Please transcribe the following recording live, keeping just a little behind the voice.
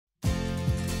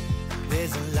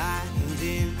There's a light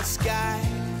in the sky,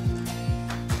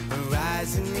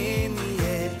 rising in the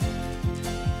air.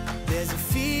 There's a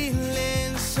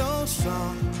feeling so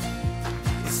strong.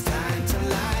 It's time to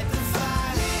light the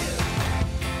fire,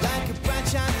 like a bright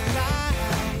shining light.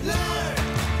 Learn,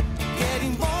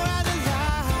 getting more out of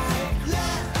life.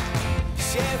 Learn,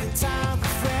 sharing time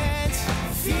with friends,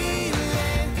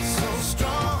 feeling so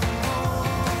strong.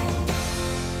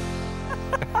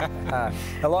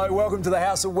 Hello, welcome to the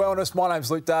House of Wellness. My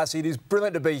name's Luke Darcy. It is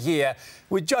brilliant to be here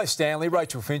with Joe Stanley,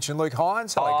 Rachael Finch and Luke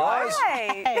Hines. Hello, guys.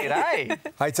 Hey. G'day.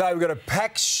 Hey, today we've got a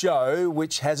packed show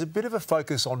which has a bit of a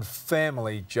focus on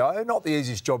family, Joe. Not the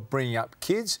easiest job bringing up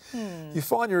kids. You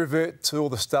find you revert to all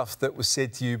the stuff that was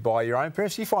said to you by your own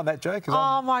parents. Do you find that, Joe?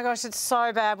 Oh, my gosh, it's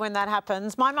so bad when that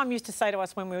happens. My mum used to say to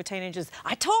us when we were teenagers,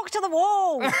 I talk to the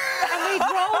wall. And we'd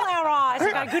roll our eyes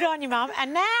and go, good on you, Mum.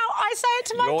 And now I say it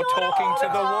to my daughter. You're talking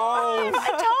to the wall. I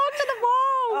talk to the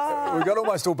wall. We've got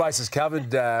almost all bases covered,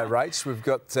 Rach. We've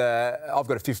got, I've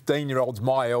got a 15-year-old,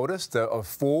 my eldest, of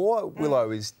 4.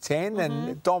 Willow is 10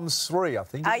 and Dom's 3, I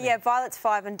think. Yeah, Violet's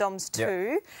 5 and Dom's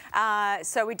 2. Yep.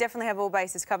 So we definitely have all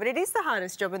bases covered. It is the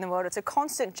hardest job in the world. It's a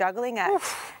constant juggling act.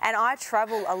 And I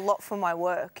travel a lot for my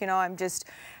work. You know,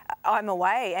 I'm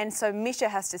away, and so Misha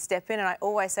has to step in, and I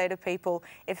always say to people,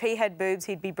 if he had boobs,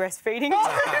 he'd be breastfeeding.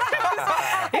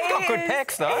 He's got good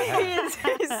pecs,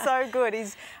 though. He's so good.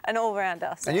 He's an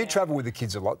all-rounder. So. And you travel with the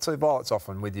kids a lot, so Violet's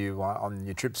often with you on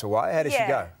your trips away. How does she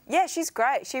go? Yeah, she's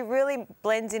great. She really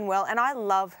blends in well, and I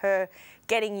love her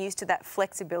getting used to that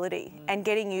flexibility and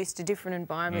getting used to different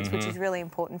environments, which is really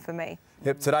important for me.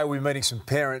 Yep, today we're meeting some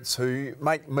parents who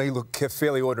make me look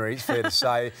fairly ordinary, it's fair to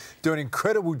say, do an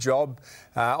incredible job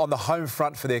on the home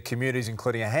front for their communities,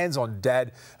 including a hands-on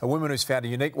dad, a woman who's found a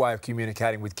unique way of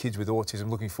communicating with kids with autism.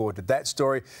 Looking forward to that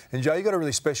story. And Joe, you got a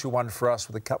really special one for us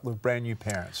with a couple of brand new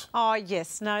parents. Oh,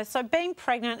 yes. No, so being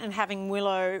pregnant and having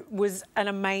Willow was an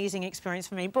amazing experience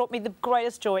for me. It brought me the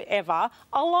greatest joy ever,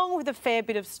 along with a fair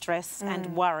bit of stress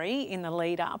and worry in the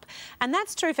lead up. And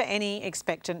that's true for any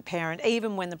expectant parent,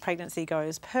 even when the pregnancy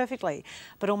goes perfectly.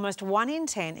 But almost 1 in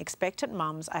 10 expectant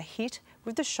mums are hit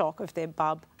with the shock of their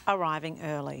bub arriving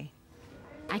early.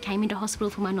 I came into hospital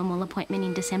for my normal appointment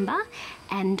in December,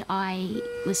 and I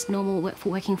was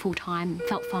working full-time,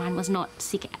 felt fine, was not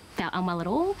sick, felt unwell at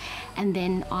all, and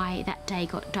then I that day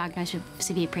got diagnosed with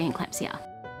severe preeclampsia.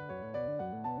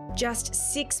 Just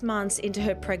 6 months into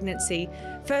her pregnancy,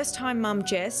 first-time mum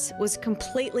Jess was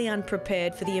completely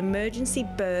unprepared for the emergency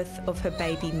birth of her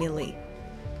baby Millie.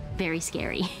 Very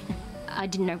scary. I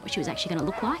didn't know what she was actually going to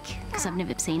look like because I've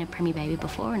never seen a preemie baby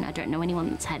before, and I don't know anyone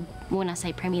that's had, when I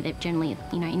say preemie, they're generally,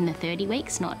 you know, in the 30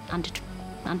 weeks, not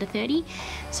under 30.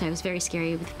 So it was very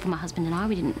scary for my husband and I.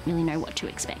 We didn't really know what to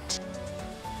expect.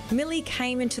 Millie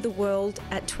came into the world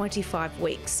at 25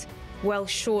 weeks, well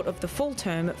short of the full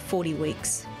term at 40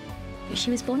 weeks. She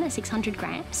was born at 600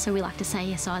 grams, so we like to say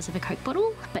the size of a Coke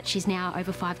bottle, but she's now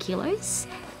over 5 kilos.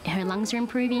 Her lungs are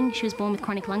improving. She was born with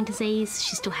chronic lung disease.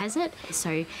 She still has it.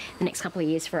 So the next couple of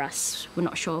years for us, we're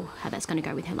not sure how that's going to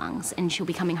go with her lungs, and she'll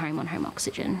be coming home on home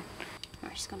oxygen. Oh,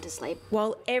 she's gone to sleep.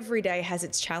 While every day has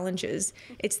its challenges,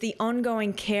 it's the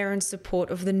ongoing care and support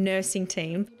of the nursing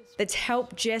team that's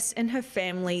helped Jess and her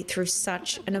family through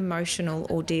such an emotional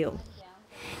ordeal.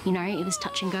 You know, it was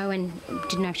touch and go, and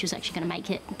didn't know if she was actually going to make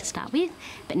it to start with,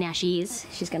 but now she is.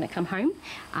 She's going to come home.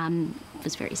 It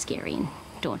was very scary and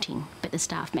daunting, but the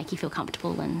staff make you feel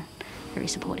comfortable and very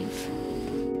supportive.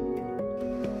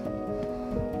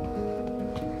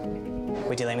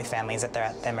 We're dealing with families that they're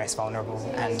at their most vulnerable,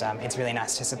 and it's really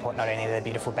nice to support not only their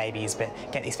beautiful babies, but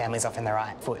get these families off in the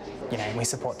right foot. You know, we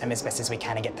support them as best as we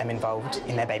can and get them involved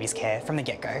in their baby's care from the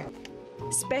get-go.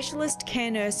 Specialist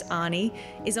care nurse Arnie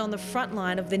is on the front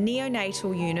line of the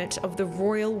neonatal unit of the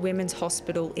Royal Women's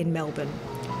Hospital in Melbourne.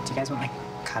 Do you guys want like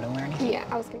cuddle or anything? Yeah,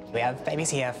 I was good. We have babies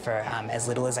here for as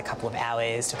little as a couple of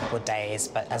hours to a couple of days,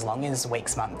 but as long as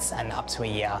weeks, months and up to a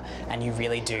year, and you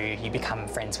really do, you become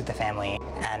friends with the family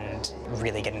and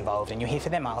really get involved, and you're here for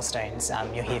their milestones.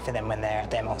 You're here for them when they're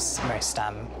at their most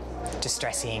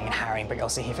distressing and harrowing, but you're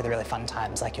also here for the really fun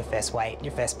times, like your first weight,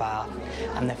 your first bath,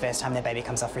 the first time their baby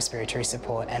comes off respiratory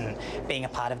support, and being a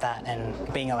part of that and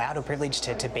being allowed or privileged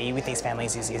to be with these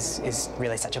families is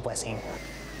really such a blessing.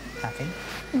 Happy?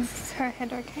 Is her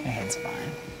head okay? Her head's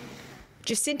fine.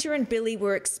 Jacinta and Billy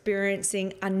were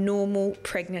experiencing a normal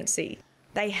pregnancy.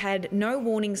 They had no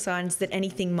warning signs that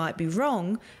anything might be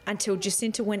wrong until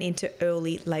Jacinta went into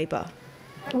early labour.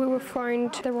 We were flown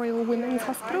to the Royal Women's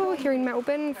Hospital here in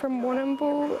Melbourne from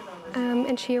Warrnambool,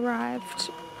 and she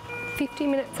arrived 50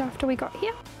 minutes after we got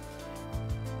here.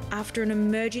 After an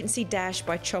emergency dash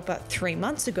by chopper 3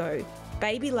 months ago,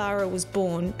 Baby Lara was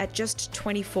born at just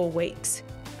 24 weeks,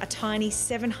 a tiny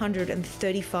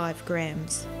 735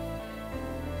 grams.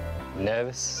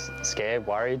 Nervous, scared,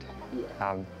 worried.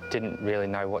 Didn't really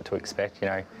know what to expect, you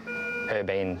know, her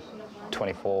being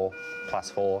 24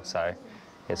 plus 4, so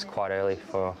it's quite early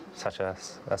for such a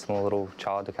small little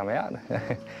child to come out.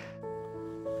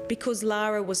 Because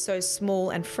Lara was so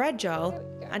small and fragile,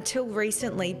 until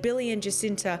recently, Billy and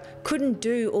Jacinta couldn't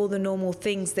do all the normal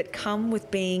things that come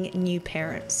with being new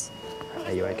parents.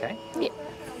 Are you okay? Yeah.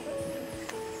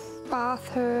 Bath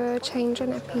her, change her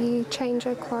nappy, change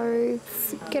her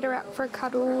clothes, get her out for a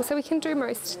cuddle. So we can do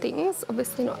most things,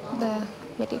 obviously not the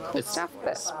medical stuff.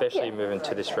 But especially moving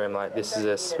to this room, like this is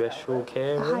a special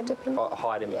care room,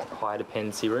 high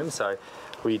dependency room, so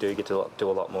we do get to do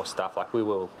a lot more stuff. Like we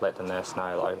will let the nurse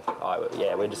know, like,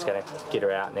 yeah, we're just going to get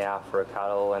her out now for a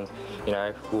cuddle, and you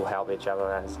know, we'll help each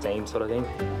other as a team, sort of thing.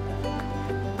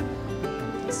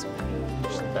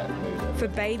 For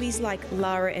babies like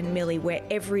Lara and Millie, where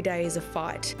every day is a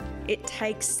fight, it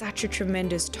takes such a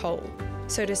tremendous toll.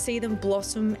 So to see them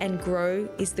blossom and grow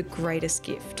is the greatest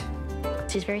gift.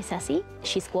 She's very sassy.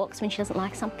 She squawks when she doesn't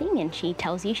like something, and she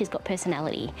tells you she's got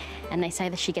personality. And they say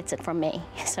that she gets it from me,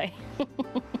 so.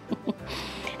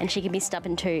 And she can be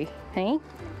stubborn too, hey?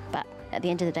 But at the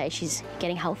end of the day, she's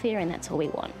getting healthier, and that's all we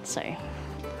want, so.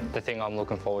 The thing I'm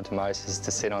looking forward to most is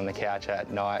to sit on the couch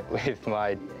at night with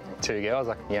my 2 girls,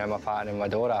 like, you know, my partner and my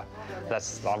daughter. I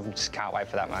just can't wait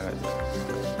for that moment.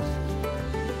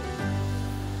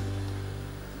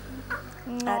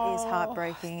 That is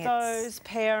heartbreaking. Those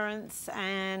parents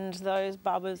and those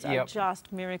bubbas are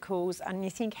just miracles. And you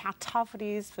think how tough it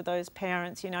is for those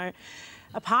parents, you know.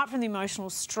 Apart from the emotional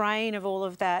strain of all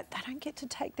of that, they don't get to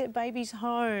take their babies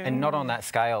home. And not on that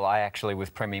scale. I actually was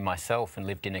preemie myself and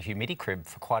lived in a humidity crib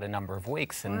for quite a number of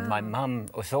weeks. And my mum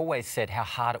has always said how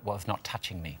hard it was not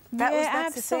touching me.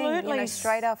 That's the thing, you know,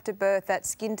 straight after birth, that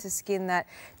skin to skin, that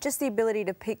just the ability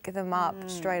to pick them up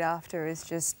straight after is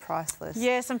just priceless.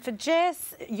 Yes, and for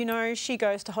Jess, you know, she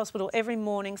goes to hospital every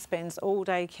morning, spends all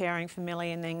day caring for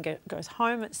Millie, and then goes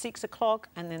home at 6 o'clock,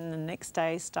 and then the next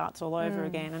day starts all over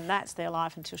again, and that's their life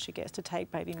until she gets to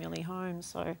take baby Millie home.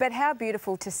 So, but how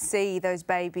beautiful to see those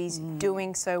babies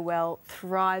doing so well,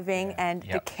 thriving, and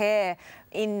the care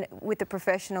with the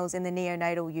professionals in the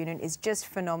neonatal unit is just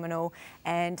phenomenal.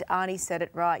 And Arnie said it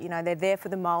right, you know, they're there for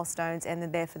the milestones and they're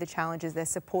there for the challenges. They're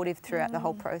supportive throughout the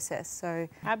whole process. So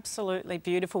absolutely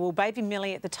beautiful. Well, baby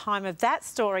Millie at the time of that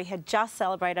story had just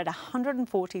celebrated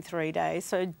 143 days,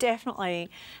 so definitely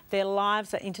their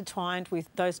lives are intertwined with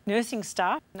those nursing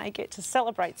staff, and they get to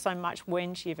celebrate so much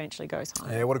when she eventually goes home.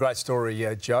 Yeah, what a great story,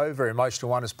 Joe. Very emotional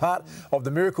one. As part of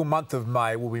the Miracle Month of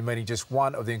May, we'll be meeting just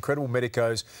one of the incredible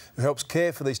medicos who helps care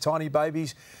for these tiny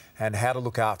babies and how to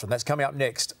look after them. That's coming up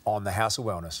next on the House of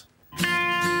Wellness.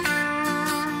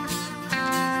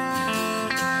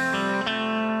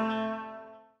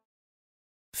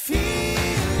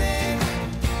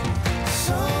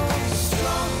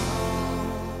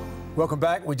 Welcome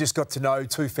back. We just got to know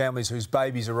two families whose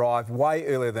babies arrived way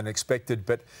earlier than expected,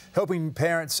 but helping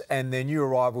parents and their new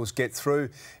arrivals get through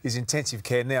is intensive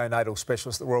care neonatal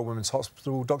specialist at the Royal Women's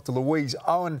Hospital, Dr. Louise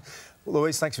Owen.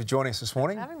 Louise, thanks for joining us this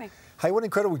morning. Thanks for having me. Hey, what an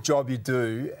incredible job you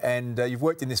do, and you've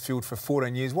worked in this field for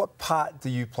 14 years. What part do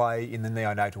you play in the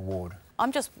neonatal ward?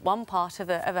 I'm just one part of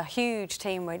a huge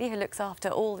team, really, who looks after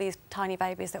all these tiny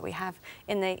babies that we have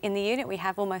in the unit. We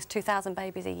have almost 2,000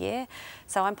 babies a year.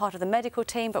 So I'm part of the medical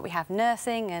team, but we have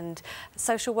nursing and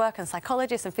social work and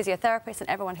psychologists and physiotherapists and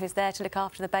everyone who's there to look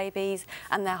after the babies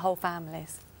and their whole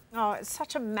families. Oh, it's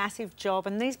such a massive job.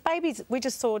 And these babies, we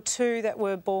just saw two that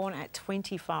were born at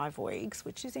 25 weeks,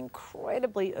 which is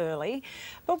incredibly early.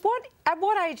 But at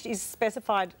what age is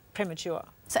specified premature?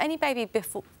 So any baby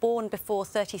born before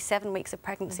 37 weeks of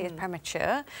pregnancy is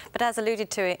premature. But as alluded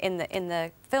to in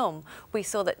the film, we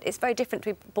saw that it's very different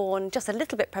to be born just a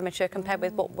little bit premature compared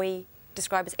with what we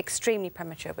describe as extremely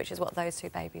premature, which is what those two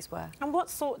babies were. And what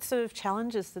sorts of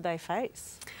challenges do they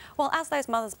face? Well, as those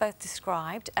mothers both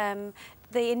described,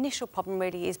 the initial problem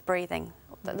really is breathing.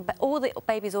 All the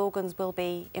baby's organs will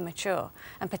be immature,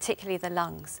 and particularly the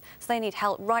lungs. So they need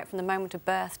help right from the moment of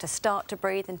birth to start to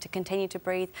breathe and to continue to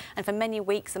breathe, and for many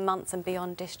weeks and months and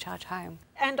beyond discharge home.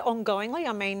 And ongoingly,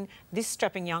 I mean, this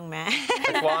strapping young man...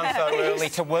 That's why I'm so early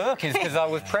to work, is because I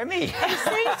was preemie. He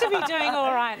seems to be doing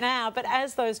all right now, but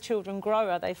as those children grow,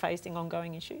 are they facing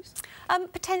ongoing issues?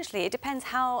 Potentially. It depends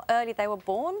how early they were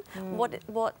born,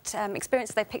 what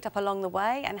experiences they picked up along the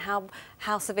way, and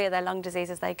how severe their lung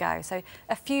disease as they go. So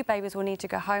a few babies will need to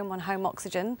go home on home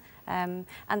oxygen, and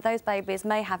those babies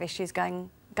may have issues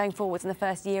going going forwards in the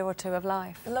first year or two of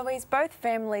life. Louise, both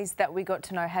families that we got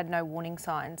to know had no warning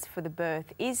signs for the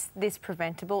birth. Is this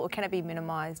preventable or can it be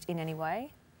minimised in any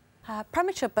way?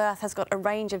 Premature birth has got a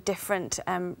range of different,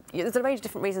 there's a range of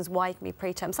different reasons why it can be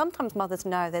preterm. Sometimes mothers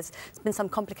know there's been some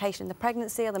complication in the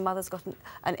pregnancy, or the mother's got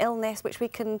an illness which we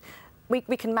can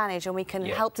manage, and we can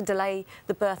help to delay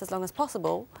the birth as long as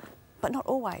possible. But not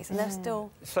always, and they're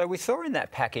still... So we saw in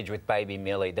that package with baby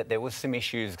Millie that there was some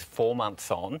issues 4 months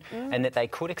on and that they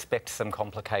could expect some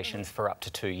complications for up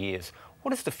to 2 years. What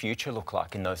does the future look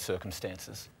like in those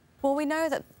circumstances? Well, we know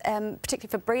that, particularly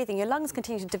for breathing, your lungs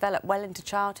continue to develop well into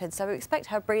childhood, so we expect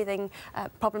her breathing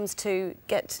problems to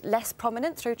get less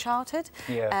prominent through childhood.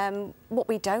 Yeah. What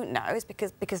we don't know is,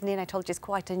 because neonatology is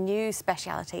quite a new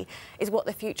speciality, is what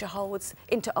the future holds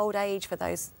into old age for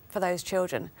those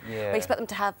children. Yeah. We expect them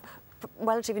to have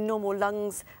relatively normal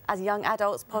lungs as young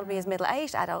adults, probably as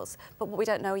middle-aged adults, but we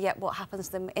don't know yet what happens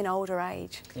to them in older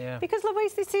age. Yeah. Because,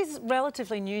 Louise, this is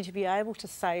relatively new to be able to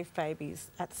save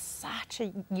babies at such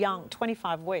a young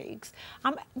 25 weeks.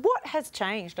 What has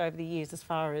changed over the years as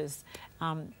far as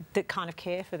the kind of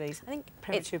care for these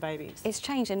premature babies? It's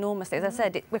changed enormously. As I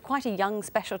said, we're quite a young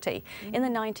specialty. In the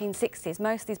 1960s,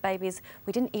 most of these babies,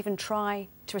 we didn't even try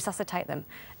to resuscitate them,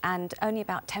 and only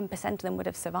about 10% of them would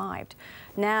have survived.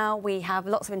 Now we have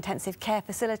lots of intensive care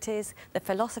facilities. The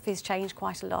philosophy's changed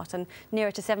quite a lot, and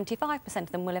nearer to 75%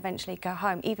 of them will eventually go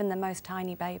home, even the most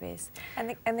tiny babies.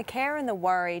 And the care and the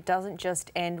worry doesn't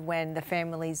just end when the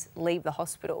families leave the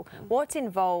hospital. What's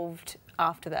involved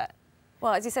after that?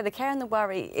 Well, as you said, the care and the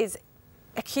worry is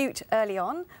acute early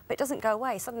on, but it doesn't go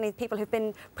away. Suddenly people who've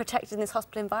been protected in this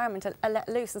hospital environment are let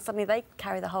loose, and suddenly they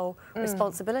carry the whole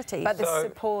responsibility. But the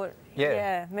support,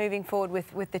 moving forward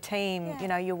with the team, you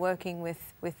know, you're working with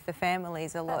the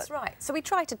families a lot. That's right. So we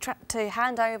try to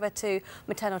hand over to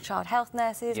maternal child health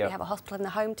nurses. We have a hospital in the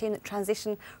home team that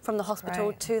transition from the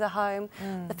hospital to the home.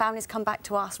 The families come back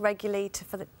to us regularly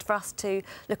for us to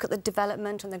look at the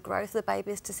development and the growth of the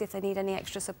babies to see if they need any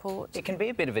extra support. It can be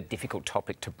a bit of a difficult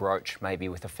topic to broach, maybe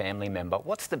with a family member.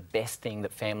 What's the best thing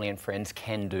that family and friends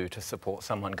can do to support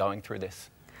someone going through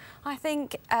this? I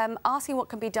think asking what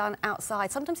can be done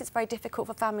outside. Sometimes it's very difficult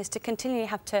for families to continually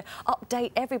have to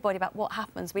update everybody about what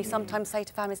happens. We sometimes say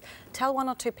to families, tell 1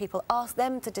 or 2 people, ask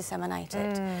them to disseminate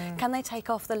it. Can they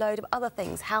take off the load of other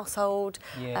things, household,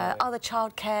 other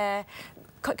childcare,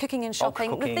 cooking and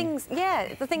shopping, the things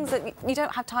that you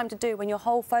don't have time to do when your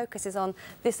whole focus is on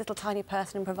this little tiny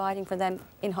person and providing for them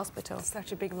in hospital. It's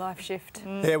such a big life shift.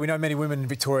 Yeah, we know many women in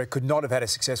Victoria could not have had a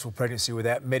successful pregnancy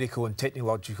without medical and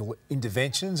technological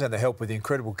interventions and the help of the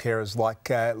incredible carers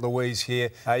like Louise here.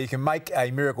 You can make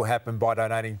a miracle happen by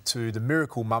donating to the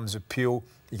Miracle Mums Appeal.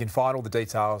 You can find all the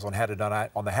details on how to donate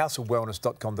on the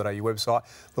houseofwellness.com.au website.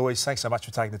 Louise, thanks so much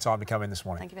for taking the time to come in this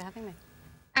morning. Thank you for having me.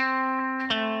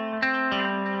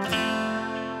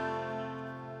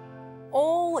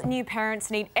 All new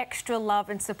parents need extra love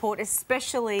and support,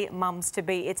 especially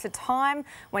mums-to-be. It's a time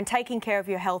when taking care of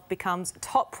your health becomes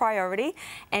top priority.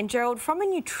 And Gerald, from a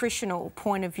nutritional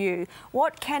point of view,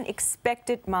 what can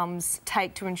expectant mums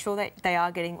take to ensure that they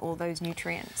are getting all those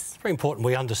nutrients? It's very important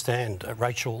we understand,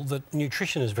 Rachel, that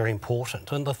nutrition is very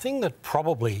important. And the thing that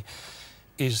probably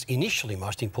is initially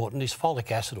most important is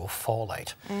folic acid or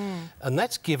folate. And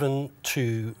that's given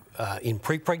to in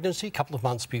pre-pregnancy, a couple of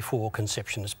months before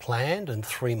conception is planned, and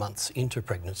 3 months into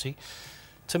pregnancy,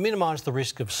 to minimise the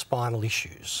risk of spinal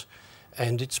issues.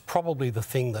 And it's probably the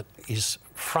thing that is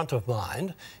front of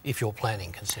mind if you're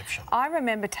planning conception. I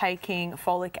remember taking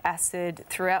folic acid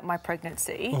throughout my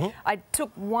pregnancy. I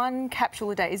took 1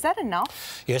 capsule a day. Is that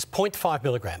enough? Yes, 0.5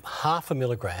 milligram. Half a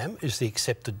milligram is the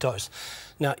accepted dose.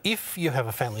 Now, if you have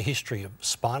a family history of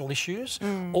spinal issues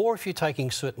or if you're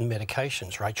taking certain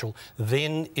medications, Rachel,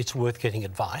 then it's worth getting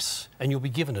advice, and you'll be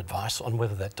given advice on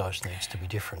whether that dose needs to be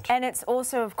different. And it's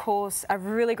also, of course, a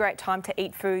really great time to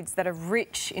eat foods that are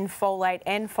rich in folate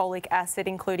and folic acid,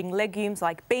 including legumes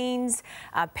like beans,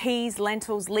 peas,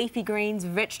 lentils, leafy greens,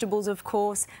 vegetables, of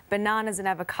course. Bananas and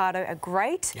avocado are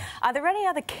great. Are there any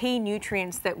other key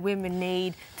nutrients that women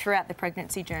need throughout the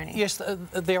pregnancy journey? Yes,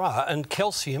 there are, and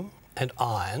calcium and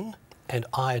iron and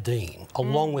iodine,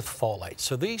 along with folate.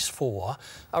 So these 4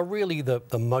 are really the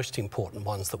most important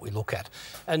ones that we look at.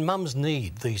 And mums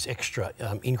need these extra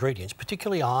ingredients,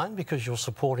 particularly iron, because you're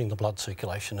supporting the blood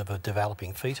circulation of a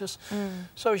developing fetus.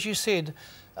 So as you said,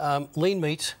 lean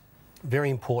meat, very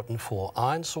important for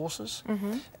iron sources.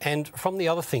 And from the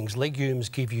other things, legumes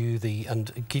give you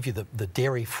the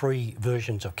dairy-free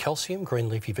versions of calcium, green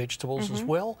leafy vegetables as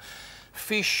well.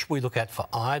 Fish, we look at for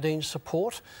iodine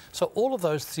support. So all of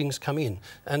those things come in,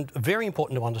 and very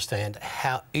important to understand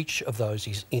how each of those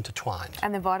is intertwined.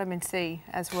 And the vitamin C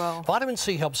as well. Vitamin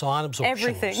C helps iron absorption.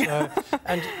 Everything. So,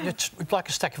 and it's like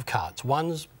a stack of cards.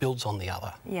 One builds on the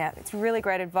other. Yeah, it's really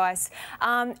great advice.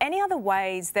 Any other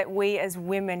ways that we as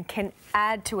women can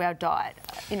add to our diet?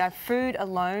 You know, food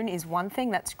alone is one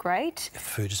thing, that's great.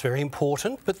 Food is very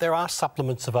important, but there are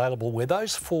supplements available where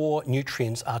those 4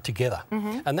 nutrients are together.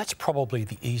 And that's probably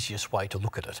the easiest way to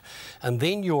look at it. And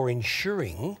then you're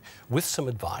ensuring, with some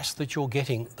advice, that you're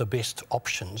getting the best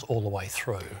options all the way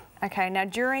through. Okay, now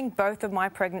during both of my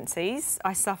pregnancies,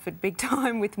 I suffered big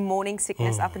time with morning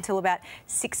sickness up until about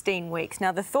 16 weeks.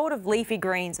 Now, the thought of leafy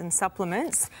greens and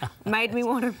supplements made me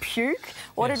want to puke.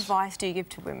 What advice do you give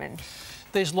to women?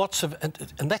 There's lots of,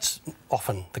 and that's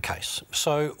often the case.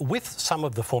 So with some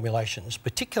of the formulations,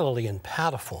 particularly in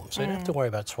powder form, so you don't have to worry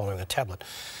about swallowing a tablet,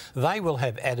 they will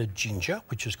have added ginger,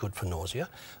 which is good for nausea,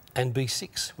 and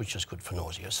B6, which is good for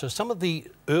nausea. So some of the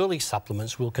early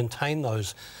supplements will contain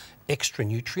those extra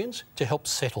nutrients to help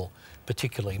settle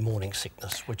particularly morning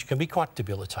sickness, which can be quite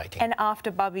debilitating. And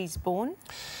after Bubby's born?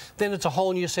 Then it's a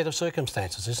whole new set of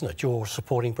circumstances, isn't it? You're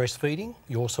supporting breastfeeding,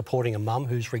 you're supporting a mum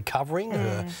who's recovering,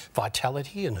 her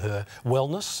vitality and her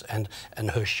wellness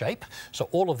and her shape. So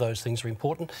all of those things are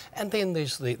important. And then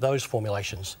there's those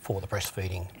formulations for the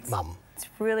breastfeeding mum. It's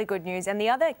really good news. And the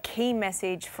other key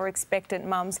message for expectant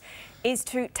mums is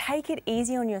to take it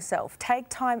easy on yourself. Take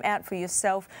time out for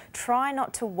yourself. Try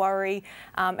not to worry.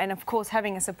 And of course,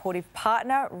 having a supportive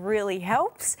partner really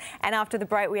helps. And after the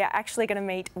break, we are actually going to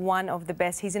meet one of the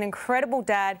best. He's an incredible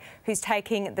dad who's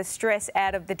taking the stress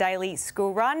out of the daily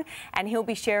school run, and he'll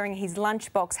be sharing his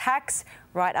lunchbox hacks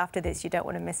right after this. You don't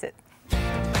want to miss it.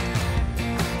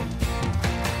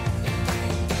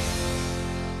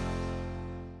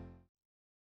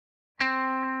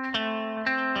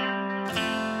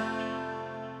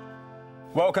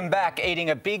 Welcome back.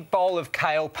 Eating a big bowl of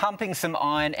kale, pumping some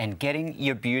iron and getting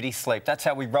your beauty sleep. That's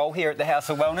how we roll here at the House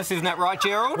of Wellness, isn't that right,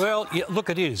 Gerald? Well, yeah, look,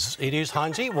 it is. It is,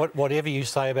 Heinzie, whatever you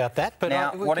say about that. But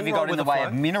now, what have you got in the way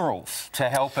of minerals to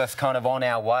help us kind of on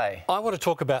our way? I want to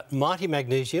talk about mighty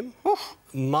magnesium,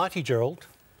 mighty Gerald,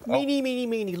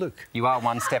 meanie Luke. You are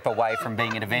one step away from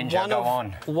being an Avenger. Go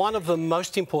on. One of the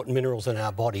most important minerals in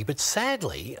our body, but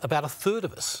sadly, about a third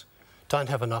of us don't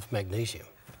have enough magnesium.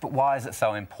 But why is it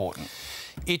so important?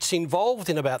 It's involved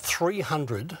in about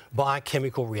 300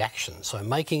 biochemical reactions, so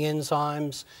making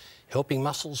enzymes, helping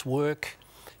muscles work,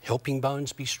 helping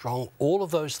bones be strong. All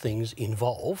of those things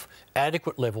involve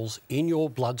adequate levels in your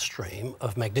bloodstream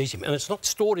of magnesium. And it's not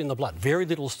stored in the blood, very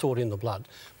little stored in the blood,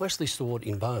 mostly stored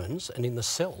in bones and in the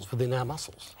cells within our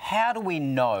muscles. How do we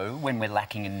know when we're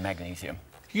lacking in magnesium?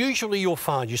 Usually you'll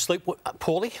find you sleep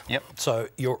poorly. Yep. So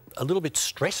you're a little bit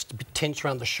stressed, a bit tense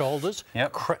around the shoulders.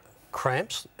 Yep.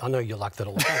 Cramps. I know you like that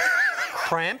all the time.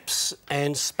 Cramps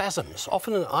and spasms.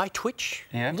 Often an eye twitch.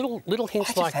 Yeah. Little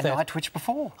hints like that. I just had an eye twitch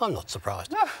before. I'm not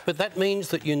surprised. But that means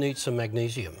that you need some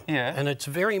magnesium. Yeah. And it's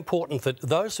very important that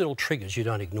those little triggers you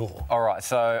don't ignore. All right,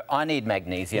 so I need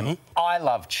magnesium. I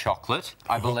love chocolate.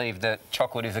 I believe that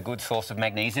chocolate is a good source of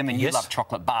magnesium, and you love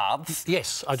chocolate baths.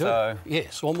 Yes, I do. So...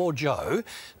 Yes, or more Joe.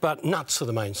 But nuts are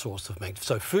the main source of magnesium.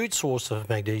 So food source of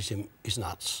magnesium is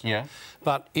nuts. Yeah.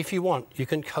 But if you want, you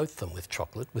can coat them with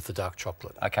chocolate, with the dark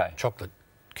chocolate. Okay. Chocolate.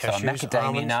 Cashews, so a macadamia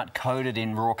almonds, nut coated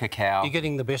in raw cacao. You're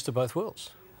getting the best of both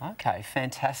worlds. Okay,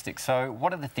 fantastic. So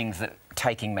what are the things that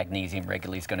taking magnesium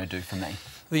regularly is going to do for me?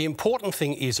 The important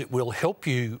thing is it will help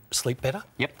you sleep better.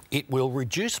 Yep. It will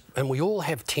reduce, and we all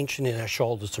have tension in our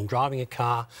shoulders from driving a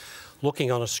car,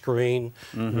 looking on a screen,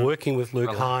 working with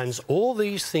Luke Hines. All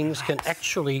these things can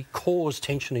actually cause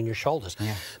tension in your shoulders.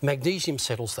 Yeah. Magnesium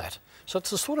settles that. So it's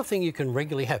the sort of thing you can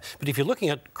regularly have. But if you're looking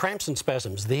at cramps and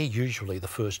spasms, they're usually the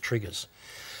first triggers.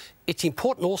 It's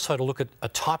important also to look at a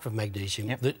type of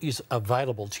magnesium that is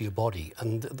available to your body.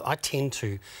 And I tend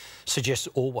to suggest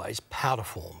always powder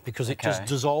form because it just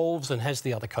dissolves and has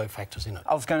the other cofactors in it.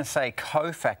 I was going to say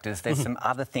cofactors. There's some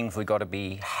other things we've got to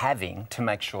be having to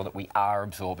make sure that we are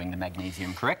absorbing the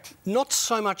magnesium, correct? Not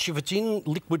so much if it's in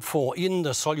liquid form, in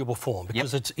the soluble form,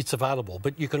 because it's available.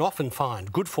 But you can often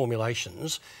find good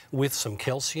formulations with some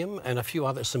calcium and a few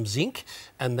others, some zinc,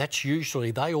 and that's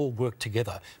usually, they all work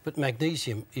together. But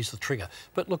magnesium is the trigger.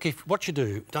 But look, if what you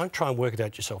do, don't try and work it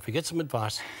out yourself. You get some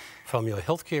advice from your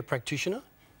healthcare practitioner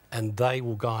and they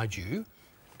will guide you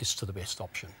as to the best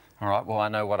option. All right, well, I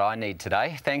know what I need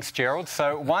today. Thanks, Gerald.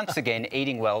 So once again,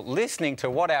 eating well, listening to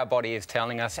what our body is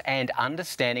telling us and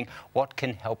understanding what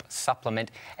can help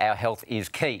supplement our health is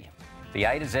key. The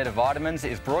A to Z of Vitamins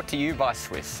is brought to you by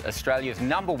Swiss, Australia's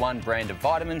 #1 brand of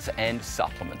vitamins and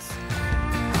supplements.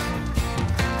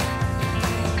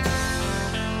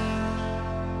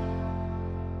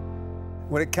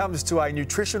 when it comes to a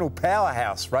nutritional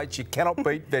powerhouse, Rach, you cannot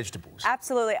beat vegetables.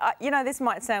 Absolutely. You know, this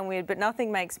might sound weird, but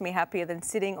nothing makes me happier than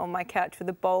sitting on my couch with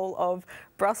a bowl of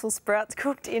Brussels sprouts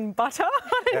cooked in butter.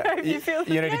 I don't know if you feel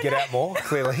You need to get out more,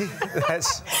 clearly.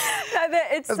 That's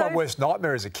my worst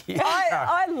nightmare as a kid.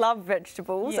 I love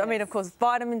vegetables. Yes. I mean, of course,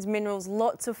 vitamins, minerals,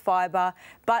 lots of fibre.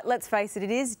 But let's face it,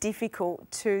 it is difficult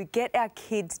to get our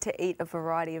kids to eat a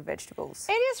variety of vegetables.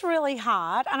 It is really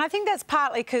hard, and I think that's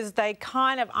partly because they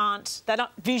kind of they're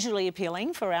not visually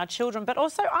appealing for our children, but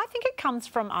also I think it comes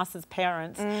from us as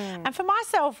parents. And for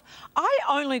myself, I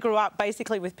only grew up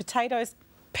basically with potatoes,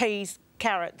 peas,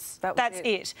 carrots. That's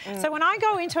it. So when I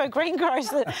go into a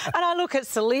greengrocer and I look at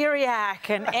celeriac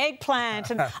and eggplant,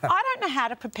 and I don't know how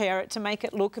to prepare it to make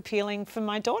it look appealing for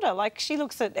my daughter. Like, she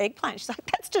looks at eggplant, she's like,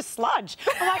 that's just sludge.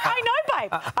 I'm like, I know, babe.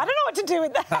 I don't know what to do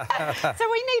with that.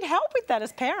 So we need help with that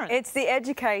as parents. It's the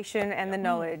education and the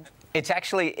knowledge. It's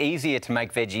actually easier to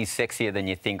make veggies sexier than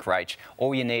you think, Rach.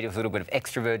 All you need is a little bit of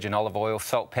extra virgin olive oil,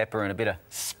 salt, pepper and a bit of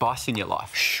spice in your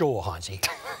life. Sure, Heinzie.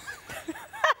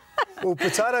 Well,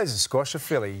 potatoes and squash are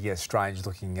fairly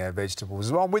strange-looking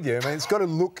vegetables. Well, I'm with you. I mean, it's got to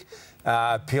look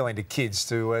appealing to kids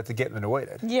to get them to eat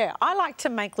it. Yeah, I like to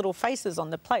make little faces on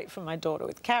the plate for my daughter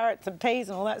with carrots and peas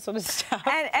and all that sort of stuff.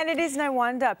 And it is no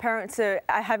wonder parents are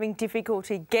having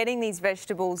difficulty getting these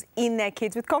vegetables in their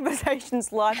kids with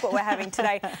conversations like what we're having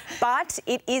today. But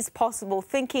it is possible.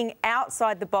 Thinking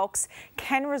outside the box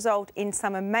can result in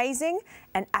some amazing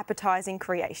and appetising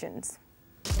creations.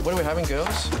 What are we having,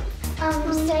 girls?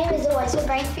 Same as always. For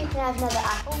brain food, can I have another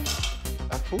apple?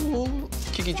 Apple?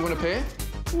 Kiki, do you want a pear?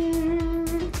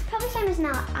 Probably same as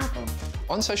now, apple.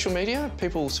 On social media,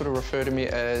 people sort of refer to me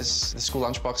as the school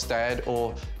lunchbox dad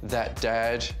or that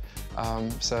dad,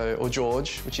 or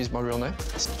George, which is my real name.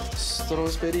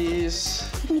 Strawberries.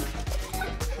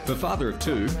 For father of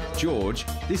two, George,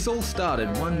 this all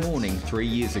started one morning 3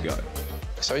 years ago.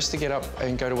 So I used to get up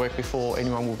and go to work before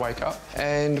anyone would wake up.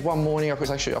 And one morning I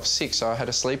was actually off sick, so I had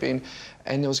to sleep in.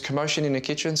 And there was commotion in the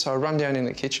kitchen, so I run down in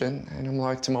the kitchen and I'm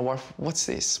like to my wife, what's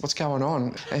this? What's going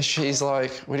on? And she's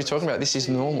like, what are you talking about? This is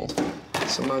normal.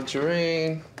 Some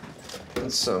margarine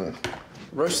and some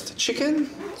roast chicken.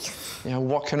 You know,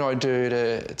 what can I do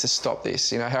to stop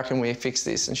this? You know, how can we fix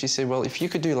this? And she said, well, if you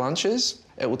could do lunches,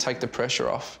 it will take the pressure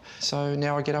off. So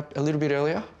now I get up a little bit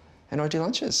earlier and I do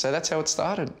lunches. So that's how it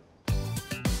started.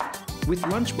 With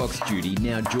lunchbox duty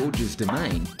now George's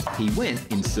domain, he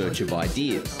went in search of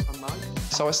ideas.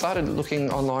 So I started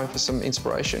looking online for some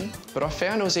inspiration, but I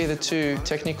found it was either too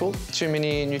technical, too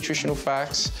many nutritional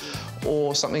facts,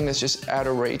 or something that's just out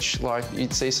of reach, like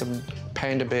you'd see some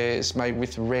panda bears made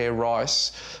with rare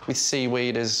rice, with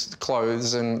seaweed as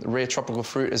clothes and rare tropical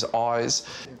fruit as eyes.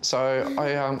 So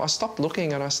I stopped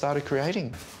looking and I started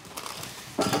creating.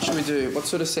 What should we do? What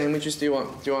sort of sandwiches do you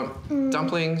want? Do you want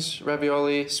dumplings,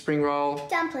 ravioli, spring roll?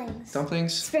 Dumplings.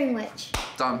 Dumplings? Spring witch.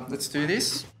 Done. Let's do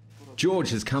this. George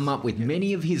has come up with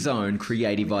many of his own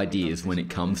creative ideas when it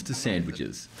comes to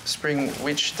sandwiches. Spring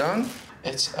witch done.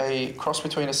 It's a cross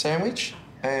between a sandwich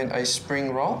and a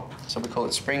spring roll, so we call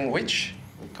it spring witch.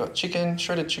 We've got chicken,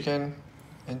 shredded chicken,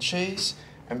 and cheese,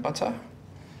 and butter.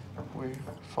 We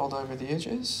fold over the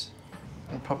edges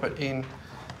and pop it in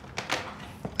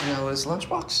Nella's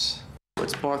lunchbox.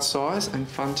 It's bite-sized and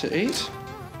fun to eat.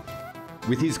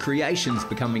 With his creations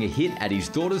becoming a hit at his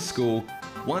daughter's school,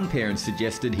 one parent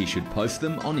suggested he should post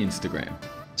them on Instagram.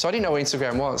 So I didn't know what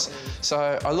Instagram was.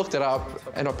 So I looked it up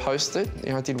and I posted.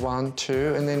 You know, I did 1,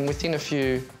 2, and then within a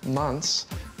few months,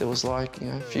 there was like,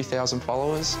 a few thousand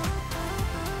followers.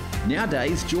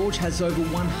 Nowadays, George has over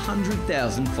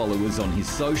 100,000 followers on his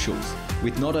socials,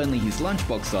 with not only his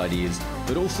lunchbox ideas,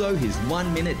 but also his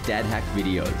 1-minute dad hack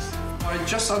videos.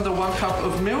 Just under 1 cup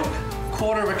of milk,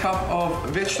 1/4 cup of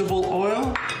vegetable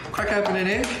oil, crack open an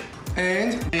egg,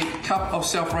 and a cup of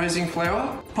self-raising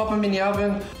flour. Pop them in the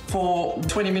oven for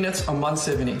 20 minutes on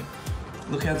 170.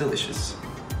 Look how delicious.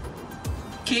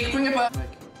 Kick, bring it back.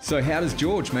 So how does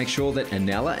George make sure that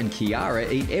Anella and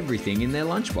Kiara eat everything in their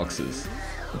lunchboxes?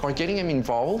 By getting them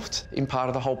involved in part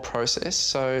of the whole process.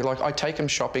 So, like, I take them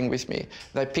shopping with me.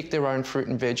 They pick their own fruit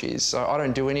and veggies, so I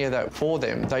don't do any of that for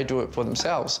them. They do it for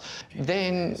themselves.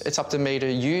 Then it's up to me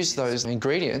to use those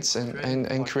ingredients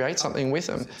and create something with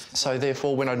them. So,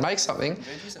 therefore, when I make something,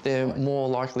 they're more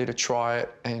likely to try it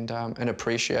and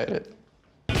appreciate it.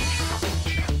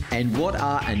 And what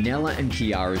are Anella and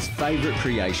Kiara's favourite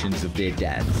creations of their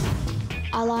dads?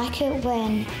 I like it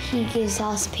when he gives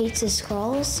us pizza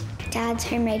scrolls. Dad's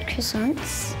homemade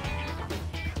croissants.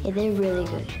 Yeah, they're really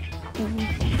good.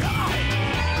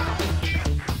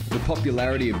 The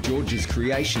popularity of George's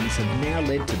creations have now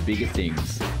led to bigger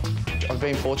things. I've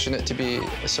been fortunate to be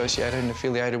associated and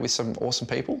affiliated with some awesome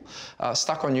people.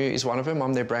 Stuck On You is one of them.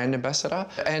 I'm their brand ambassador.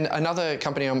 And another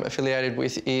company I'm affiliated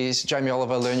with is Jamie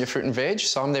Oliver Learn Your Fruit and Veg.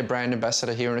 So I'm their brand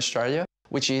ambassador here in Australia,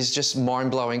 which is just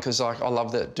mind-blowing because I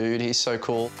love that dude. He's so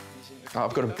cool.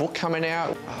 I've got a book coming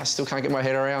out. I still can't get my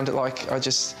head around it. Like, I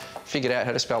just figured out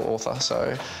how to spell author,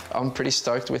 so I'm pretty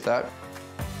stoked with that.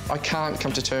 I can't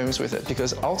come to terms with it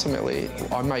because ultimately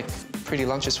I make pretty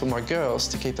lunches for my girls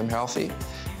to keep them healthy.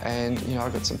 And, you know,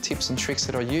 I've got some tips and tricks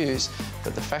that I use,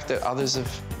 but the fact that others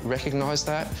have recognised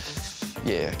that,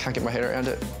 yeah, I can't get my head around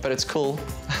it. But it's cool.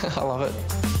 I love it.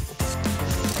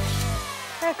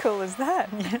 How cool is that?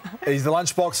 He's the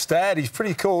Lunchbox Dad. He's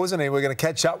pretty cool, isn't he? We're going to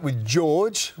catch up with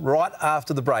George right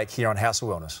after the break here on House of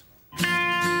Wellness.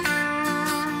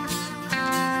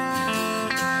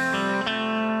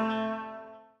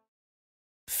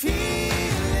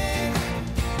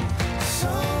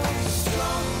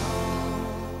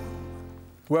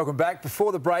 Welcome back.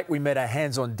 Before the break, we met a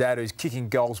hands-on dad who's kicking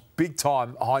goals big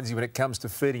time, Hinesy, when it comes to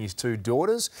feeding his two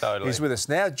daughters. Totally. He's with us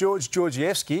now, George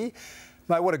Georgievski.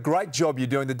 Mate, what a great job you're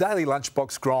doing. The daily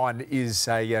lunchbox grind is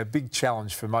a big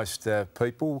challenge for most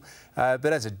people. But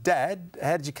as a dad,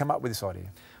 how did you come up with this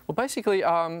idea? Well, basically,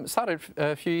 started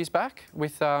a few years back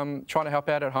with trying to help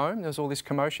out at home. There was all this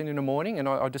commotion in the morning, and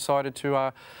I decided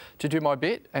to do my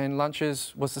bit, and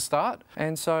lunches was the start.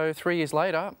 And so 3 years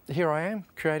later, here I am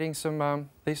creating some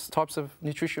these types of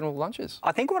nutritional lunches.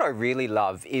 I think what I really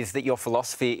love is that your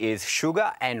philosophy is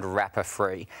sugar and wrapper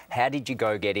free. How did you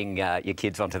go getting your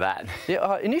kids onto that?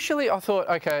 Yeah, initially I thought,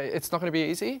 okay, it's not going to be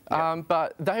easy, Yeah.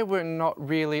 but they were not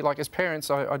really, like as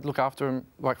parents, I'd look after them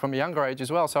like from a younger age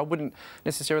as well, so I wouldn't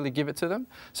necessarily give it to them.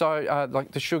 So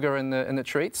like the sugar and the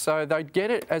treats, so they'd get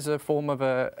it as a form of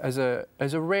as a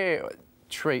rare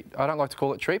treat. I don't like to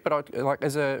call it treat, but like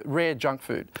as a rare junk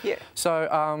food. Yeah.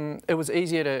 So it was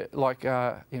easier to like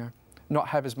you know, not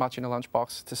have as much in a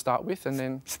lunchbox to start with, and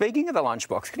then... Speaking of the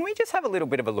lunchbox, can we just have a little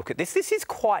bit of a look at this? This is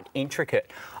quite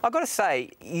intricate. I've got to say,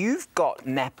 you've got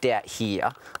mapped out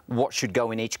here what should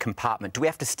go in each compartment. Do we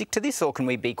have to stick to this, or can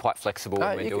we be quite flexible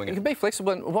when we're doing it? You can be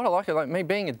flexible, and what I like me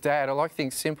being a dad, I like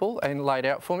things simple and laid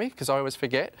out for me, because I always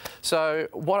forget. So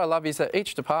what I love is that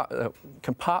each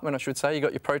compartment, I should say, you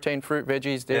got your protein, fruit,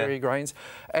 veggies, dairy, grains,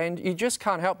 and you just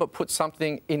can't help but put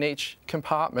something in each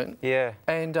compartment. Yeah.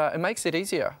 And it makes it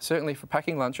easier, certainly for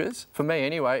packing lunches. For me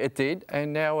anyway, it did.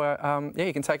 And now, yeah,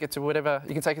 you can take it to whatever,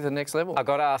 you can take it to the next level. I've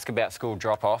got to ask about school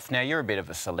drop-off. Now, you're a bit of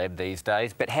a celeb these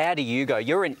days, but how do you go?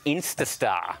 You're an Insta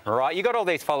star, right? You got all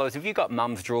these followers. Have you got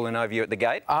mums drooling over you at the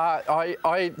gate?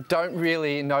 I don't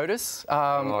really notice.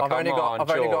 I've only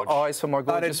got eyes for my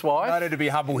gorgeous wife. No need to be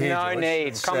humble here, No George. need.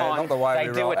 It's, Come on. not the way they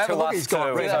we do roll. it to us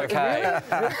too. It's okay.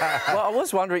 Well, I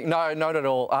was wondering. No, not at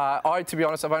all. To be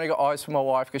honest, I've only got eyes for my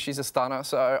wife because she's a stunner.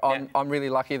 So I'm really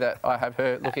lucky that I have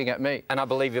her looking at me. And I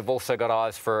believe you've also got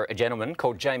eyes for a gentleman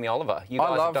called Jamie Oliver. You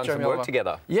guys have done some work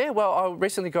together. Yeah, well, I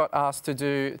recently got asked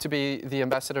to be the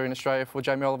ambassador in Australia for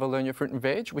Jamie Oliver Learn Your Fruit and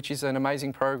Veg, which is an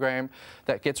amazing program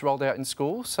that gets rolled out in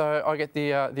schools. So I get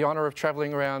the honour of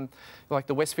travelling around like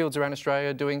the Westfields around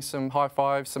Australia, doing some high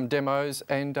fives, some demos,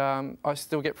 and I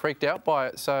still get freaked out by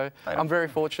it. So I'm very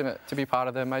fortunate to be part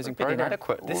of the amazing program.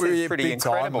 Inadequate. This is pretty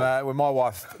incredible. When my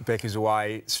wife Becca's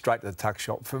away, straight to the tuck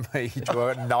shop for me. I've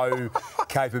got no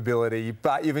capability,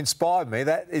 but you've inspired me.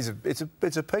 That is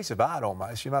it's a piece of art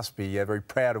almost. You must be very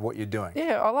proud of what you're doing.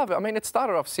 Yeah, I love it. I mean, it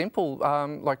started off simple.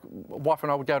 Like wife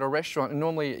and I would go to a restaurant, and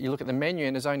normally you look at the menu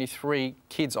and there's only 3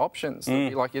 kids options,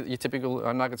 like your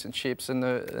typical nuggets and chips and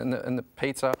the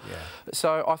pizza. Yeah.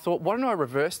 So I thought, why don't I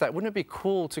reverse that? Wouldn't it be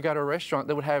cool to go to a restaurant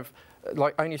that would have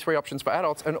like only 3 options for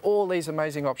adults and all these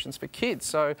amazing options for kids?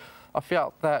 So I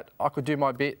felt that I could do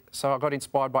my bit. So I got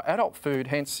inspired by adult food,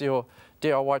 hence your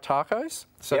DIY tacos.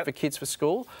 So for kids for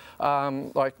school,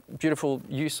 like beautiful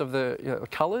use of the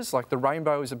colours, like the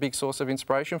rainbow is a big source of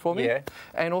inspiration for me. Yeah.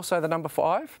 And also the number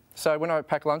 5. So when I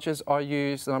pack lunches, I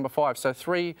use the number 5. So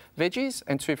 3 veggies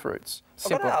and 2 fruits. I've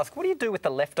got to ask, what do you do with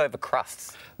the leftover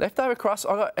crusts? Leftover crusts,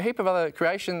 I've got a heap of other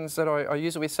creations that I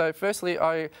use it with. So firstly,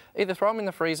 I either throw them in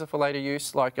the freezer for later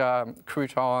use, like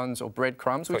croutons or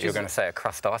breadcrumbs. I thought you were going to say a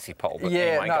crust icy pole, but yeah,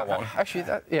 anyway, go on. Actually,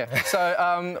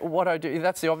 So what I do,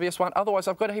 that's the obvious one. Otherwise,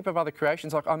 I've got a heap of other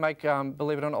creations. Like I make,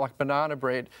 believe it or not, like banana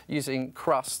bread using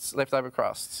crusts, leftover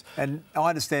crusts. And I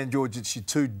understand, George, it's your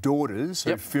 2 daughters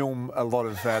who film a lot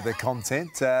of the content.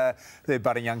 They're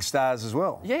budding young stars as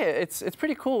well. Yeah, it's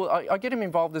pretty cool. I get them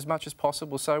involved as much as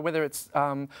possible. So whether it's,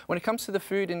 when it comes to the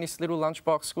food in this little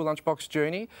lunchbox, school lunchbox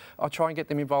journey, I try and get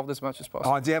them involved as much as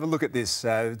possible. Do you have a look at this?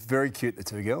 Very cute, the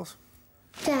 2 girls.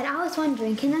 Dad, I was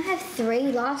wondering, can I have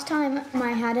 3? Last time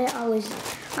I had it, I was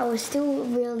I was still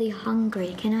really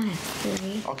hungry. Can I have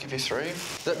 3? I'll give you 3.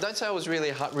 Don't say I was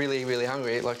really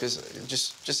hungry. Like,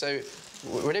 just say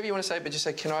whatever you want to say, but just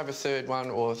say, can I have a 3rd one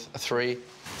or a 3?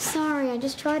 Sorry, I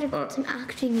just tried to put some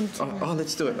acting into it. Oh,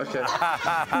 let's do it. Okay.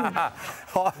 I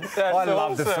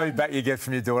love the feedback you get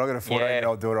from your daughter. I've got a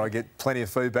 14-year-old daughter. I get plenty of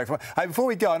feedback from her. Hey, before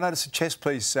we go, I noticed a chess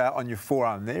piece on your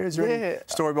forearm there. Is there any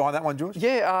story behind that one, George?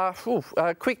 Yeah,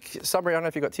 a quick summary. I don't know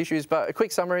if you've got tissues, but a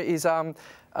quick summary is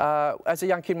as a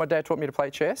young kid, my dad taught me to play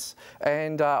chess,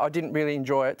 and I didn't really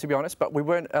enjoy it, to be honest, but we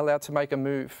weren't allowed to make a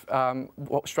move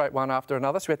straight one after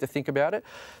another, so we had to think about it.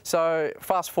 So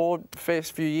fast forward the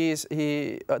first few years,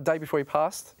 a day before he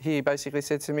passed, he basically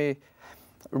said to me,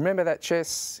 remember that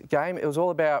chess game? It was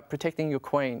all about protecting your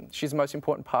queen. She's the most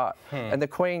important part. And the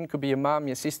queen could be your mum,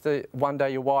 your sister, one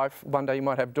day your wife, one day you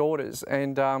might have daughters.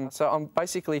 And so I'm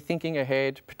basically thinking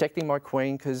ahead, protecting my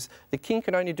queen, because the king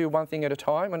can only do one thing at a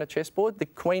time on a chessboard. The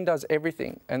queen does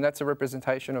everything. And that's a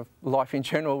representation of life in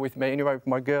general with me, anyway, with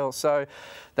my girls. So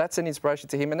that's an inspiration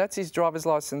to him. And that's his driver's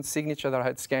licence signature that I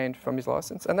had scanned from his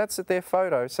licence. And that's their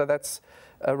photo. So that's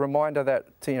a reminder that,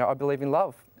 you know, I believe in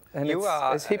love. And you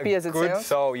are as hippie as it sounds. Good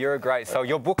soul. You're a great soul.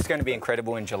 Your book's going to be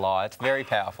incredible in July. It's very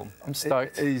powerful. I'm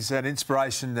stoked. He's an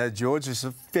inspiration, George. There's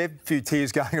a fair few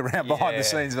tears going around behind the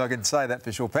scenes, if I can say that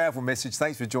for sure. Powerful message.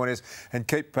 Thanks for joining us, and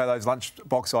keep those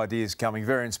lunchbox ideas coming.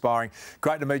 Very inspiring.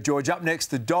 Great to meet George. Up next,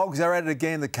 the dogs are at it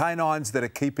again. The canines that are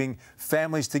keeping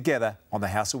families together on the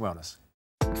House of Wellness.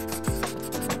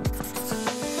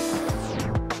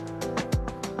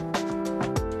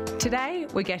 Today,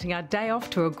 we're getting our day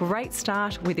off to a great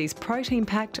start with these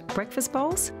protein-packed breakfast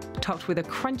bowls, topped with a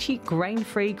crunchy,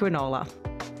 grain-free granola.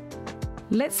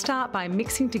 Let's start by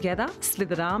mixing together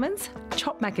slithered almonds,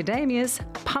 chopped macadamias,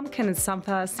 pumpkin and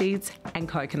sunflower seeds, and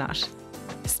coconut.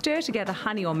 Stir together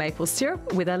honey or maple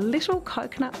syrup with a little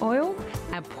coconut oil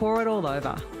and pour it all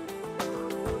over.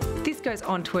 This goes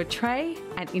onto a tray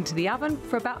and into the oven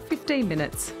for about 15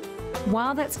 minutes.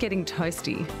 While that's getting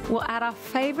toasty, we'll add our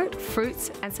favourite fruits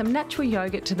and some natural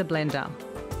yoghurt to the blender,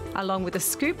 along with a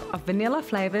scoop of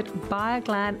vanilla-flavoured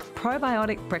BioGland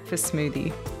probiotic breakfast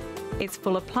smoothie. It's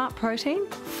full of plant protein,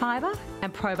 fibre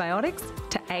and probiotics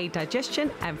to aid digestion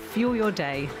and fuel your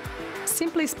day.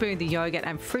 Simply spoon the yoghurt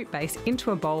and fruit base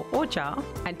into a bowl or jar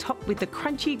and top with the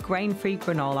crunchy grain-free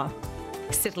granola.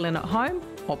 Settle in at home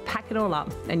or pack it all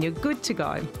up and you're good to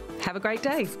go. Have a great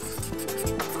day.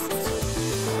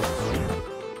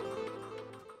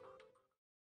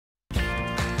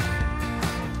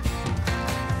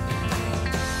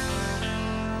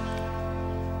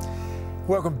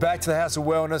 Welcome back to the House of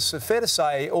Wellness. Fair to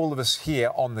say, all of us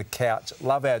here on the couch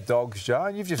love our dogs, Jo,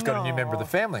 and you've just got a new member of the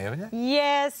family, haven't you?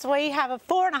 Yes, we have a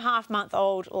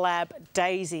 4.5-month-old lab,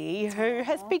 Daisy, who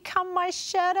has become my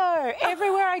shadow.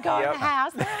 Everywhere I go in the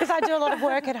house, because I do a lot of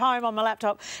work at home on my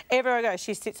laptop, everywhere I go,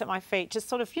 she sits at my feet, just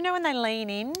sort of, you know, when they lean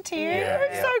into you.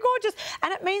 It's so gorgeous.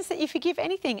 And it means that you forgive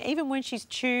anything, even when she's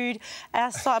chewed our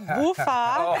subwoofer.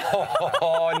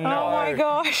 Oh, no. Oh, my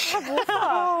gosh.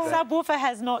 Subwoofer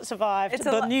has not survived. It's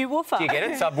the new woofer. Do you get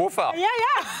it? Subwoofer.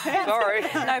 Yeah. Sorry.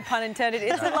 No pun intended.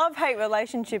 It's a love-hate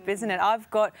relationship, isn't it? I've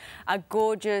got a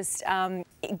gorgeous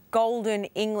golden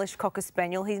English Cocker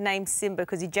Spaniel. He's named Simba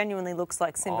because he genuinely looks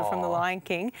like Simba from The Lion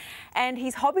King. And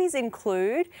his hobbies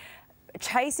include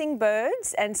chasing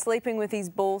birds and sleeping with his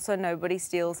ball so nobody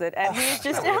steals it. And he's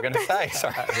just... What were you going to say?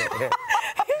 Sorry.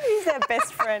 He's our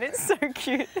best friend. It's so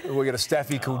cute. We've got a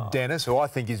staffy called Dennis, who I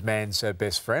think is man's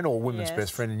best friend, or women's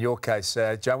best friend in your case,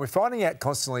 Jo. We're finding out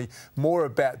constantly more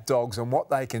about dogs and what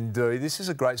they can do. This is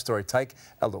a great story. Take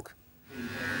a look.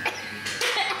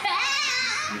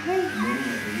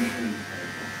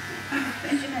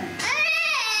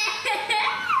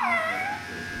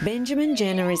 Benjamin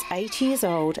Jenner is 8 years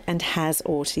old and has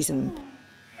autism.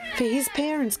 For his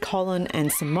parents, Colin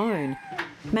and Simone,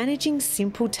 managing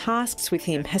simple tasks with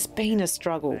him has been a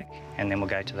struggle. And then we'll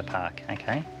go to the park,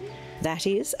 OK? That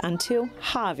is, until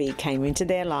Harvey came into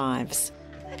their lives.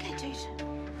 OK, dude.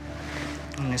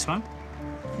 And this one?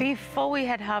 Before we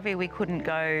had Harvey, we couldn't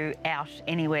go out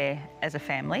anywhere as a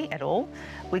family at all.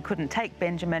 We couldn't take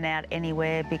Benjamin out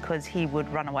anywhere because he would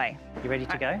run away. You ready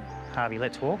to go? Harvey,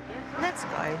 let's walk. Let's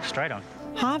go. Straight on.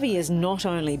 Harvey is not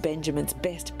only Benjamin's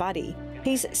best buddy,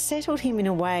 he's settled him in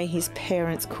a way his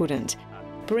parents couldn't,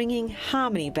 bringing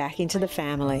harmony back into the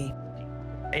family.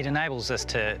 It enables us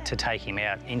to take him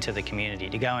out into the community,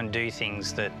 to go and do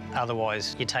things that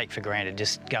otherwise you take for granted,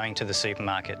 just going to the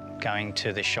supermarket, going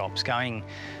to the shops, going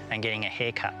and getting a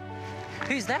haircut.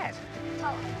 Who's that?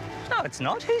 No, it's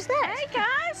not. Who's that? Hey,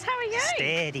 guys. How are you?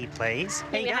 Steady, please.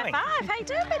 How you Give me going? a high five. How you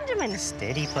doing, Benjamin?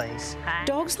 Steady, please. Hi.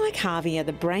 Dogs like Harvey are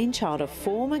the brainchild of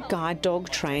former guide dog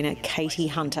trainer Katie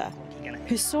Hunter,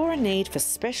 who saw a need for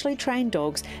specially trained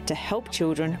dogs to help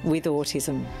children with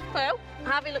autism. Well,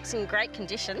 Harvey looks in great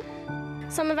condition.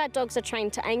 Some of our dogs are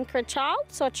trained to anchor a child,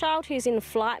 so a child who's in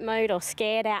flight mode or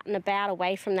scared out and about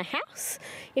away from the house.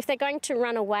 If they're going to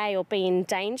run away or be in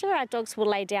danger, our dogs will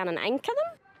lay down and anchor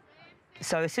them.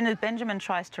 So as soon as Benjamin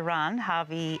tries to run,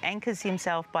 Harvey anchors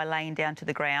himself by laying down to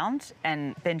the ground,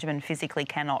 and Benjamin physically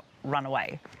cannot run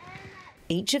away.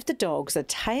 Each of the dogs are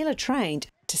tailor-trained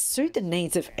to suit the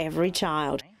needs of every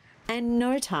child, and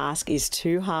no task is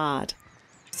too hard.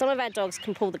 Some of our dogs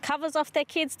can pull the covers off their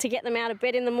kids to get them out of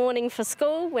bed in the morning for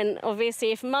school, when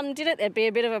obviously if mum did it, there'd be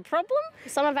a bit of a problem.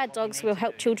 Some of our dogs will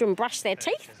help children brush their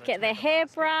teeth, get their hair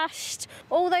brushed.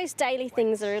 All those daily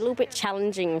things are a little bit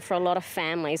challenging for a lot of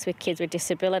families with kids with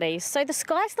disabilities. So the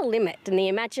sky's the limit, and the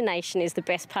imagination is the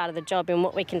best part of the job in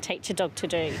what we can teach a dog to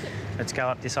do. Let's go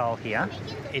up this aisle here.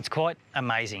 It's quite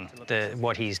amazing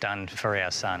what he's done for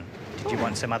our son. Did you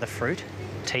want some other fruit?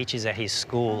 Teachers at his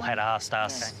school had asked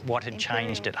us what had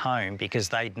changed at home because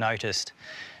they'd noticed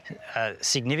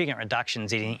significant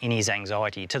reductions in his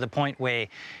anxiety, to the point where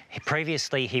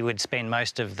previously he would spend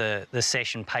most of the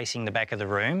session pacing the back of the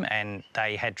room, and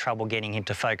they had trouble getting him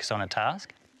to focus on a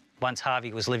task. Once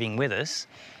Harvey was living with us,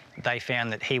 they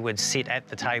found that he would sit at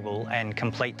the table and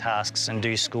complete tasks and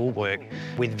do schoolwork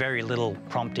with very little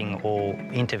prompting or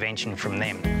intervention from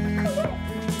them.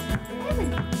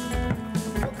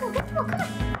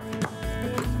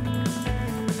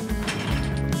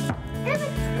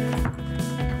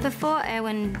 Before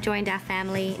Erwin joined our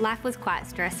family, life was quite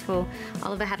stressful.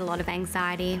 Oliver had a lot of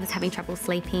anxiety, was having trouble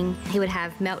sleeping. He would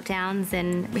have meltdowns,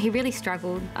 and he really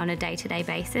struggled on a day-to-day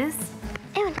basis.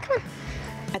 Erwin, come on.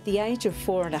 At the age of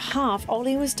 4.5,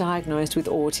 Ollie was diagnosed with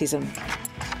autism.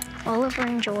 Oliver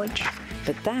and George.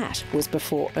 But that was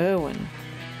before Erwin.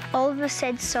 Oliver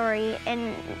said sorry,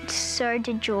 and so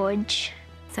did George.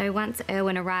 So once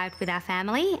Erwin arrived with our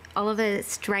family, Oliver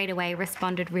straight away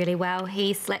responded really well.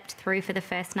 He slept through for the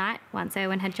first night once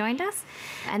Erwin had joined us.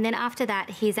 And then after that,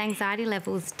 his anxiety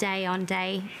levels day on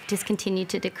day just continued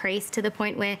to decrease, to the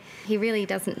point where he really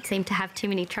doesn't seem to have too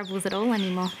many troubles at all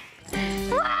anymore.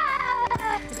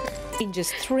 In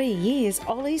just 3 years,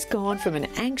 Ollie's gone from an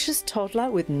anxious toddler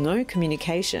with no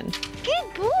communication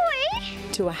Good boy!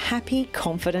 to a happy,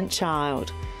 confident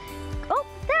child. Oh,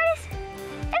 there it is.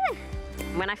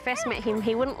 Evan. When I first met him,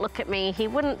 he wouldn't look at me, he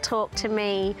wouldn't talk to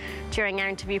me during our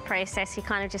interview process. He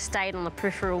kind of just stayed on the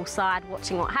peripheral side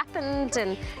watching what happened,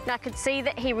 and I could see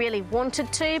that he really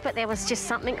wanted to, but there was just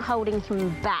something holding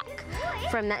him back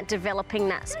from that, developing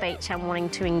that speech and wanting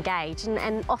to engage.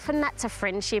 And often that's a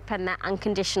friendship and that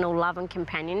unconditional love and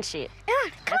companionship.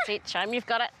 That's it, show him you've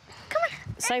got it. Come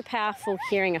on. So powerful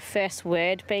hearing a first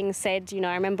word being said. You know,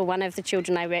 I remember one of the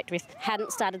children I worked with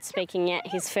hadn't started speaking yet.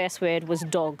 His first word was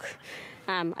dog.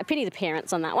 I pity the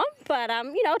parents on that one, but,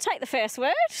 you know, I'll take the first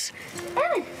word.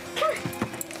 Evan, come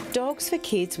on. Dogs for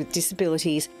Kids with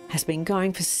Disabilities has been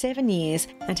going for 7 years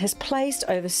and has placed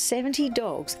over 70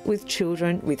 dogs with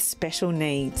children with special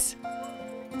needs.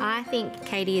 I think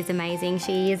Katie is amazing.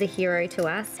 She is a hero to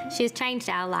us. She has changed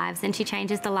our lives, and she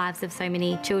changes the lives of so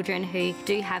many children who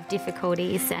do have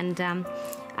difficulties, and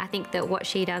I think that what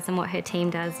she does and what her team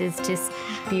does is just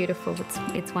beautiful.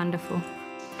 It's wonderful.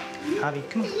 Harvey,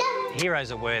 come on.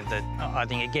 Hero's a word that I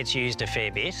think it gets used a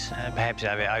fair bit, perhaps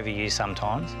overused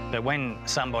sometimes. But when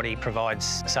somebody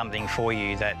provides something for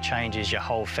you that changes your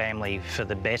whole family for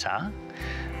the better,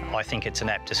 I think it's an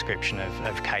apt description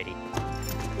of Katie.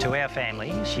 To our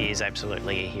family, she is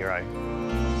absolutely a hero.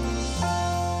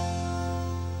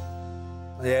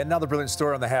 Yeah, another brilliant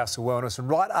story on the House of Wellness. And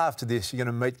right after this, you're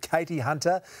going to meet Katie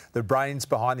Hunter, the brains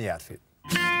behind the outfit.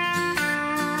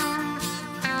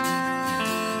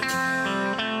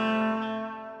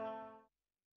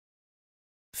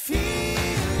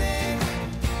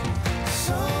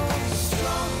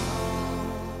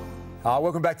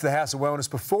 Welcome back to the House of Wellness.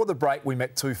 Before the break, we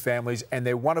met two families and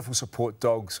their wonderful support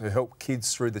dogs who help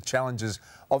kids through the challenges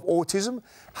of autism.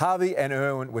 Harvey and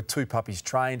Erwin were two puppies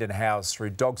trained and housed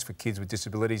through Dogs for Kids with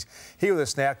Disabilities. Here with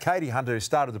us now, Katie Hunter, who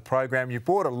started the program. You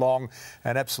brought along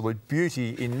an absolute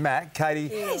beauty in Matt. Katie,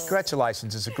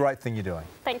 congratulations. It's a great thing you're doing.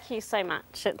 Thank you so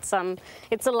much. It's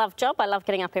a love job. I love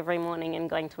getting up every morning and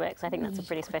going to work, so I think that's a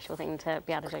pretty special thing to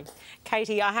be able to do.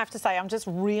 Katie, I have to say, I'm just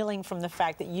reeling from the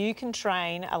fact that you can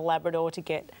train a Labrador to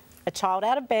get a child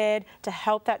out of bed, to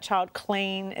help that child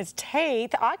clean its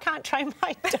teeth. I can't train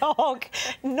my dog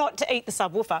not to eat the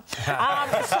subwoofer.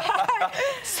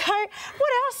 So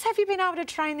what else have you been able to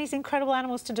train these incredible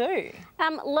animals to do?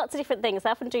 Lots of different things. They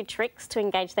often do tricks to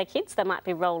engage their kids. They might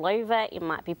be roll over, it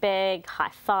might be beg,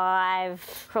 high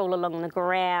five, crawl along the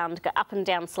ground, go up and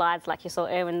down slides like you saw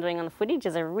Erwin doing on the footage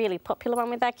is a really popular one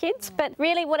with our kids. But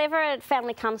really, whatever a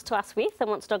family comes to us with and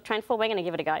wants dog trained for, we're going to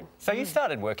give it a go. So you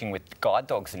started working with guide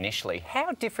dogs initially.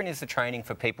 How different is the training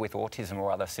for people with autism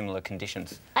or other similar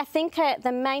conditions? I think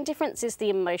the main difference is the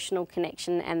emotional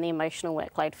connection and the emotional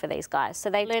workload for these guys. So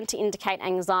they learn to indicate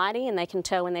anxiety, and they can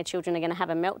tell when their children are going to have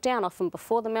a meltdown, often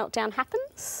before the meltdown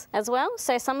happens as well.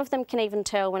 So some of them can even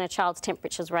tell when a child's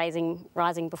temperature is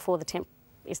rising before the temp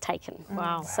is taken.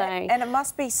 Wow. So, and it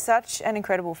must be such an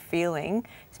incredible feeling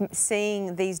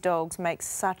seeing these dogs make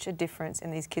such a difference in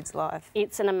these kids' life.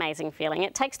 It's an amazing feeling.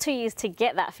 It takes 2 years to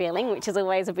get that feeling, which is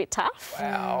always a bit tough.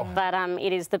 Wow. But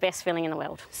it is the best feeling in the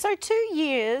world. So 2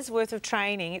 years worth of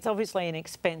training, it's obviously an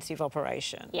expensive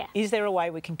operation. Yeah. Is there a way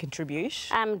we can contribute?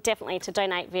 Definitely to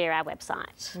donate via our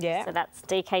website. Yeah. So that's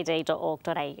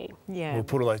dkd.org.au. Yeah. We'll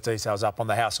put all those details up on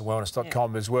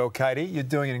thehouseofwellness.com as well. Katie, you're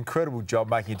doing an incredible job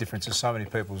making a difference in so many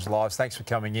people's lives. Thanks for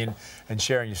coming in and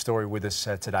sharing your story with us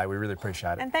today. We really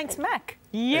appreciate it. And thanks, Mac.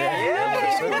 As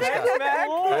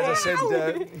I said,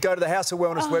 go to the House of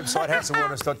Wellness website,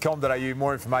 houseofwellness.com.au.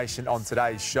 More information on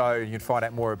today's show. You can find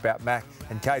out more about Mac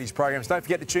and Katie's programs. Don't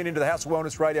forget to tune into the House of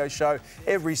Wellness radio show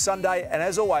every Sunday. And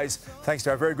as always, thanks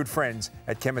to our very good friends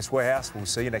at Chemist Warehouse. We'll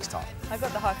see you next time. I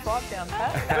got the high five down,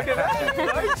 Pat. Look at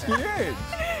that. Cute.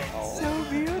 So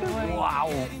beautiful. Wow.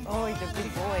 Oh, he's a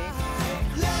big boy.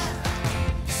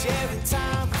 Sharing time.